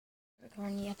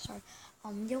recording the episode.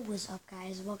 Yo, what's up,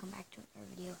 guys? Welcome back to another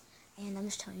video. And I'm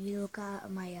just telling you, look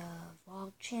at my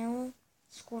vlog channel,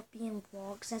 Scorpion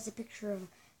Vlogs. That's a picture of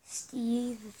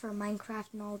Steve for Minecraft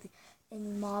and all the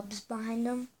mobs behind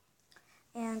him.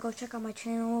 And go check out my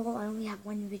channel. I only have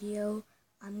one video.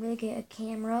 I'm gonna get a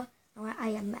camera.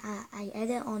 I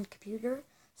edit on computer,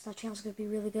 so that channel's gonna be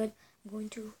really good. I'm going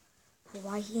to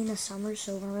Hawaii in the summer,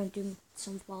 so we're gonna do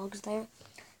some vlogs there.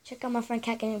 Check out my friend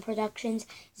Cat Gaming Productions,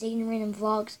 Zayden Random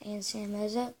Vlogs, and Sam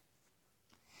Meza.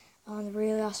 The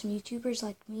really awesome YouTubers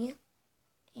like me.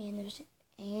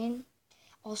 And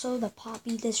also the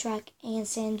Poppy diss track and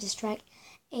Sam diss track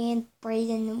and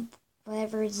Brayden,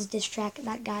 whatever is his diss track,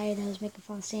 that guy that was making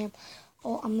fun of Sam.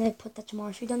 Oh, I'm going to put that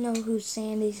tomorrow. If you don't know who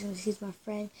Sam is, he's my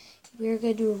friend. We're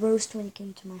going to do a roast when he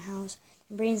came to my house.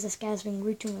 And Brayden's this guy's been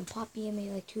rude to him, and Poppy, I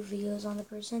made like 2 videos on the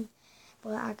person.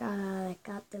 But I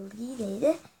got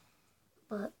deleted.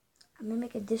 But I'm going to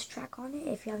make a diss track on it.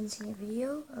 If you haven't seen a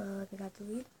video, they got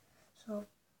deleted. So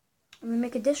I'm going to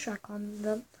make a diss track on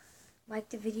them. Like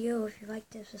the video if you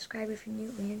liked it. Subscribe if you're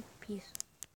new. And peace.